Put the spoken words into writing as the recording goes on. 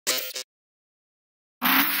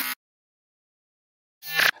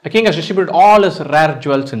A king has distributed all his rare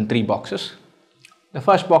jewels in 3 boxes. The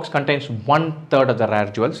first box contains 1/3 of the rare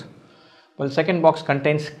jewels, while the second box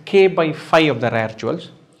contains k by 5 of the rare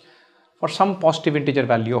jewels for some positive integer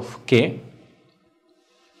value of k.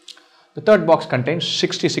 The third box contains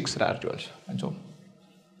 66 rare jewels, and so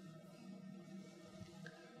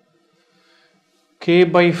k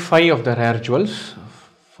by 5 of the rare jewels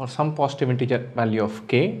for some positive integer value of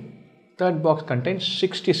k. Third box contains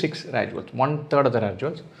 66 rare jewels, 1/3 of the rare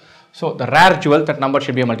jewels. So the rare jewel, that number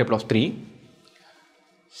should be a multiple of 3.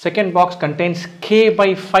 Second box contains k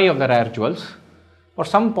by 5 of the rare jewels for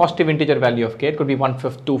some positive integer value of k. It could be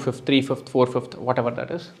 1/5, 2/5, 3/5, 4/5, whatever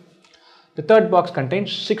that is. The third box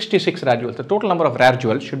contains 66 rare jewels. The total number of rare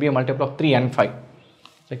jewels should be a multiple of 3 and 5.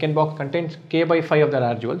 Second box contains k by 5 of the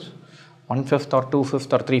rare jewels, 1/5 or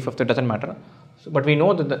 2/5 or 3/5, it doesn't matter. So, but we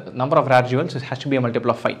know that the number of rare jewels has to be a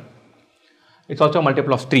multiple of 5. It's also a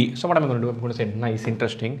multiple of 3. So what am I going to do? I'm going to say, nice,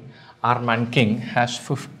 interesting. Our man king has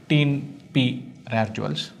 15p rare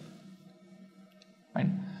jewels. Right?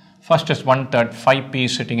 First is 1/3, 5p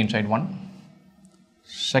is sitting inside 1.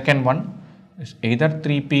 Second one is either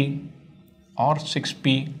 3p or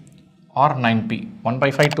 6p or 9p. 1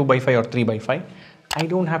 by 5, 2 by 5 or 3 by 5. I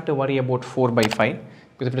don't have to worry about 4 by 5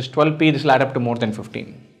 because if it is 12p, this will add up to more than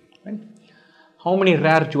 15. Right? How many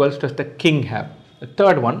rare jewels does the king have? The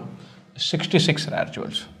third one, 66 rare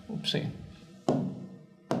jewels. Oopsie.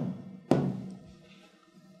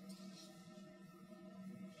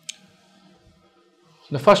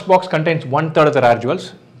 The first box contains 1/3 of the rare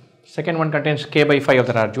jewels. Second one contains k by 5 of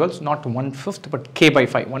the rare jewels, not 1/5 but k by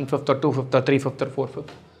 5, 1/5 or 2/5 or 3/5 or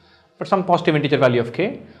 4/5, but some positive integer value of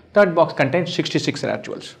k. Third box contains 66 rare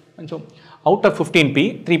jewels. And so out of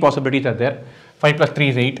 15p, 3 possibilities are there. 5 plus 3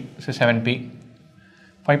 is 8, this is 7p.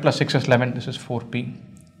 5 plus 6 is 11, this is 4p.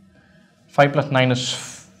 5 plus 9 is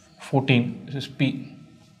 14, this is p.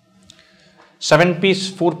 7p,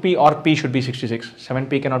 4p or p should be 66.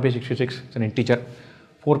 7p cannot be 66, it's an integer.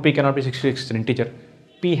 4p cannot be 66, it's an integer.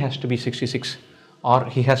 P has to be 66, or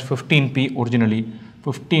he has 15p originally.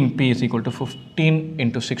 15p is equal to 15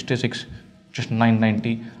 into 66, which is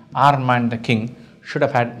 990. Our man the king should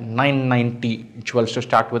have had 990 jewels to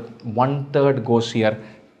start with. 1/3 goes here,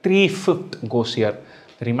 3/5 goes here,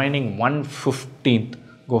 the remaining 1/15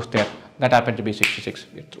 goes there. That happened to be 66.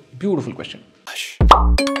 Beautiful question.